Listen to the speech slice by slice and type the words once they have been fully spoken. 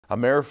A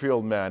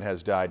Merrifield man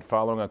has died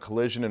following a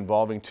collision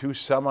involving two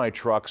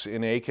semi-trucks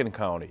in Aitkin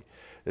County.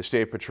 The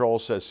State Patrol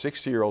says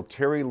 60-year-old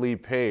Terry Lee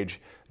Page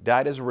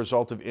died as a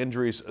result of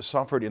injuries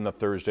suffered in the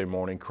Thursday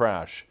morning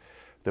crash.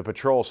 The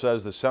patrol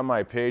says the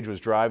semi-Page was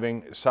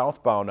driving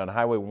southbound on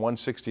Highway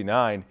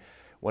 169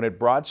 when it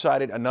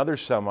broadsided another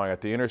semi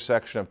at the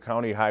intersection of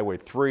County Highway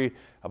 3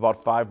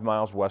 about 5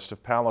 miles west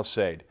of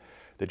Palisade.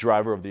 The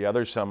driver of the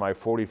other semi,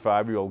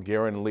 45-year-old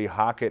Garen Lee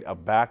Hockett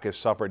of Bacchus,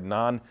 suffered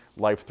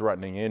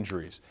non-life-threatening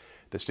injuries.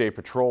 The State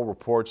Patrol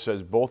report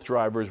says both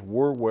drivers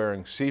were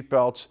wearing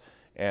seatbelts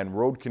and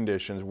road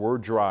conditions were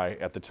dry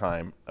at the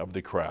time of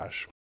the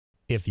crash.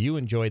 If you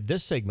enjoyed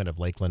this segment of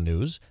Lakeland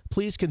News,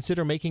 please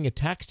consider making a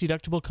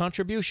tax-deductible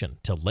contribution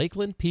to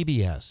Lakeland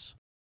PBS.